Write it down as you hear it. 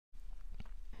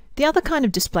The other kind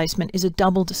of displacement is a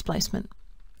double displacement.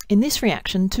 In this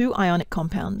reaction, two ionic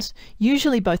compounds,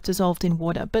 usually both dissolved in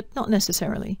water, but not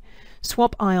necessarily,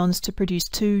 swap ions to produce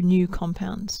two new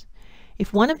compounds.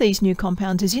 If one of these new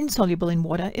compounds is insoluble in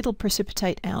water, it'll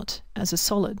precipitate out as a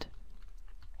solid.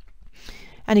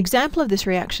 An example of this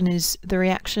reaction is the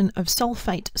reaction of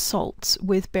sulfate salts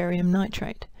with barium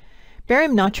nitrate.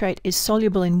 Barium nitrate is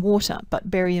soluble in water,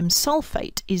 but barium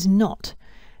sulfate is not.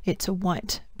 It's a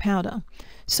white powder.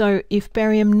 So if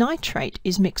barium nitrate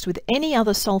is mixed with any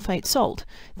other sulfate salt,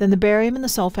 then the barium and the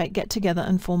sulfate get together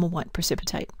and form a white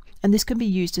precipitate. And this can be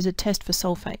used as a test for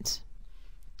sulfates.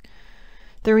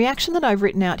 The reaction that I've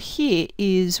written out here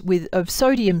is of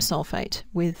sodium sulfate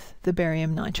with the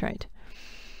barium nitrate.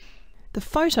 The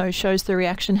photo shows the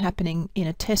reaction happening in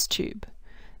a test tube.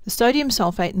 The sodium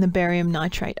sulfate and the barium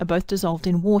nitrate are both dissolved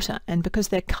in water, and because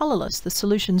they're colourless, the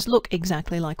solutions look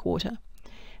exactly like water.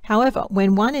 However,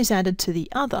 when one is added to the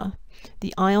other,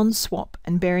 the ions swap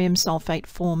and barium sulfate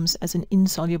forms as an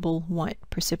insoluble white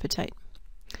precipitate.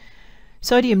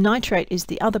 Sodium nitrate is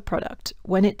the other product.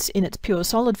 When it's in its pure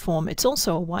solid form, it's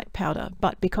also a white powder,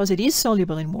 but because it is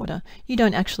soluble in water, you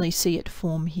don't actually see it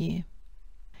form here.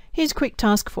 Here's a quick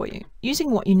task for you. Using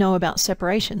what you know about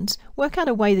separations, work out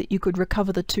a way that you could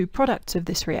recover the two products of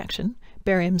this reaction,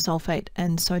 barium sulfate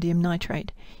and sodium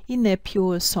nitrate, in their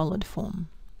pure solid form.